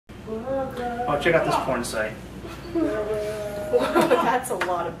Oh, check out this porn site. That's a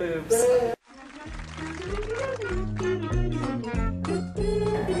lot of boobs.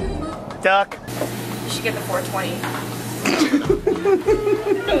 Duck. You should get the 420.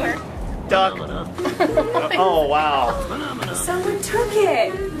 Duck. Oh, wow. Someone took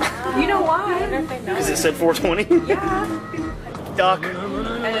it. You know why? Because it said 420? Yeah. Duck.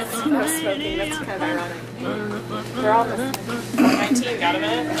 And it's no smoking. That's kind of ironic. They're all the 19. Got a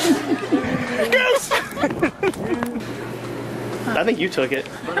minute? Yes! I think you took it.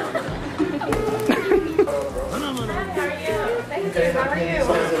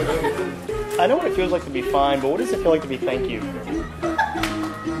 I know what it feels like to be fine, but what does it feel like to be thank you?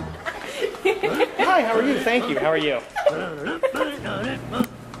 Hi, how are you? Thank you. How are you?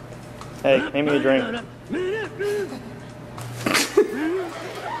 Hey, make me a drink.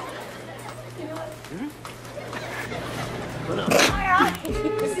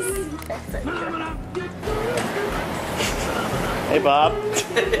 Hey, Bob.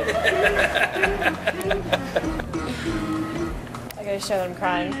 I gotta show them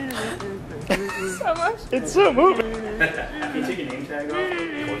crying. So much. It's so moving. Can you take your name tag off?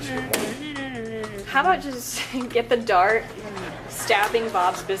 How about just get the dart, stabbing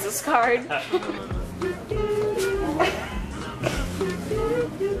Bob's business card?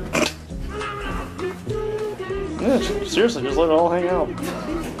 Yeah, seriously, just let it all hang out.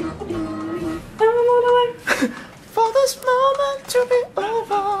 For this moment to be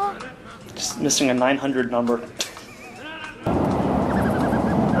over. Just missing a 900 number.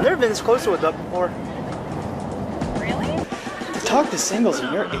 I've never been this close to a duck before. Really? To talk to singles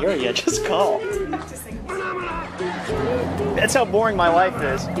in your area, just call. That's how boring my life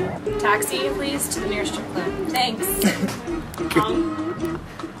is. Taxi, please, to the nearest strip club. Thanks.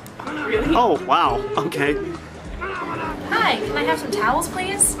 Really? Oh, wow. Okay. Hi, can I have some towels,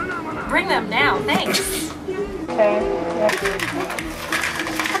 please? Bring them now, thanks. Okay.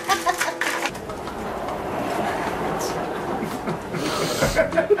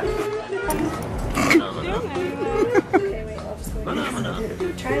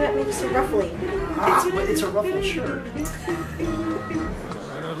 Try that maybe so roughly. But it's a ruffled shirt.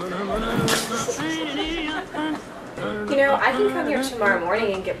 You know, I can come here tomorrow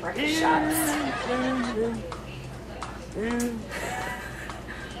morning and get breakfast shots.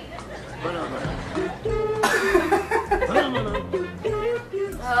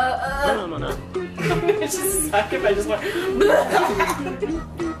 It's just suck if I just went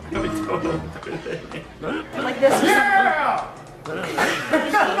like this.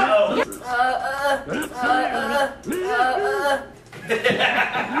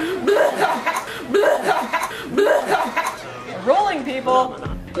 Rolling, people.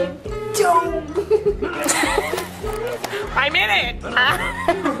 I'm in it.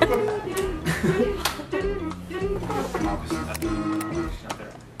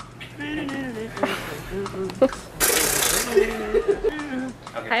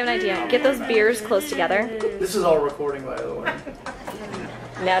 I have an idea. Get those beers close together. This is all recording, by the way.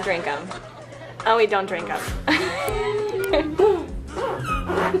 Now drink them. Oh wait, don't drink them.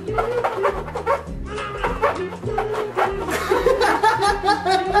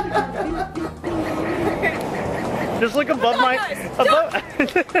 Just look above my... Above.